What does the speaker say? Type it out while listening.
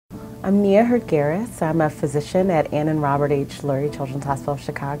I'm Nia Heard-Garris. I'm a physician at Ann and Robert H. Lurie Children's Hospital of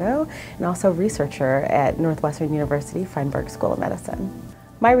Chicago and also a researcher at Northwestern University, Feinberg School of Medicine.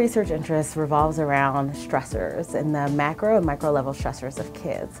 My research interest revolves around stressors and the macro and micro level stressors of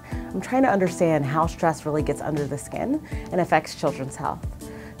kids. I'm trying to understand how stress really gets under the skin and affects children's health.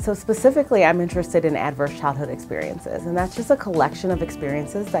 So specifically, I'm interested in adverse childhood experiences, and that's just a collection of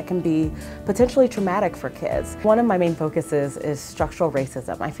experiences that can be potentially traumatic for kids. One of my main focuses is structural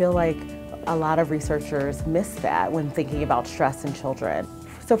racism. I feel like a lot of researchers miss that when thinking about stress in children.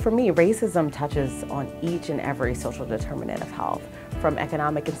 So for me, racism touches on each and every social determinant of health. From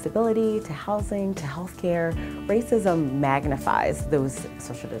economic instability to housing to healthcare, racism magnifies those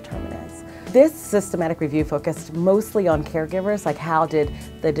social determinants. This systematic review focused mostly on caregivers, like how did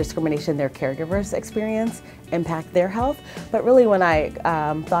the discrimination their caregivers experience impact their health. But really when I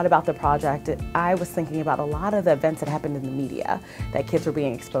thought about the project, I was thinking about a lot of the events that happened in the media that kids were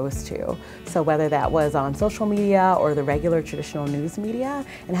being exposed to. So whether that was on social media or the regular traditional news media,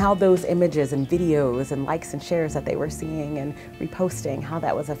 and how those images and videos and likes and shares that they were seeing and reposting, how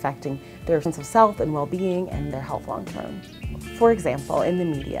that was affecting their sense of self and well-being and their health long term. For example, in the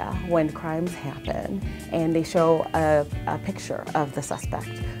media, when crimes happen and they show a picture of the suspect.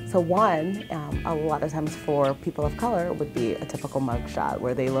 So one, a lot of times for people of color, would be a typical mugshot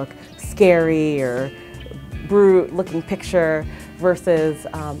where they look scary or brute looking picture versus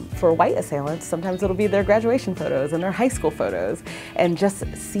for white assailants, sometimes it'll be their graduation photos and their high school photos, and just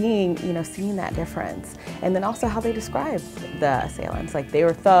seeing that difference. And then also how they describe the assailants, like they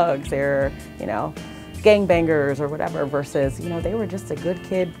were thugs, they're, gangbangers or whatever, versus, they were just a good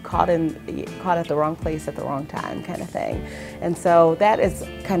kid caught at the wrong place at the wrong time kind of thing. And so that is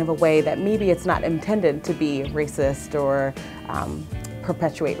kind of a way that maybe it's not intended to be racist or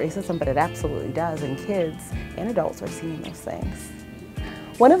perpetuate racism, but it absolutely does, and kids and adults are seeing those things.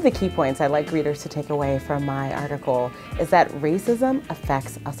 One of the key points I'd like readers to take away from my article is that racism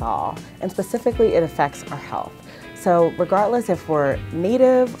affects us all, and specifically it affects our health. So regardless if we're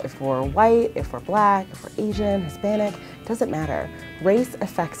Native, if we're white, if we're Black, if we're Asian, Hispanic, doesn't matter. Race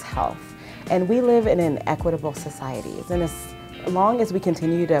affects health, and we live in an equitable societies, and as long as we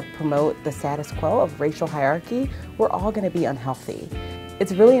continue to promote the status quo of racial hierarchy, we're all going to be unhealthy.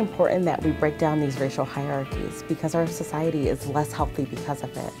 It's really important that we break down these racial hierarchies because our society is less healthy because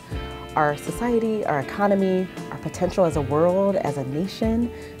of it. Our society, our economy, our potential as a world, as a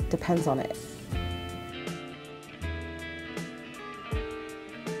nation, depends on it.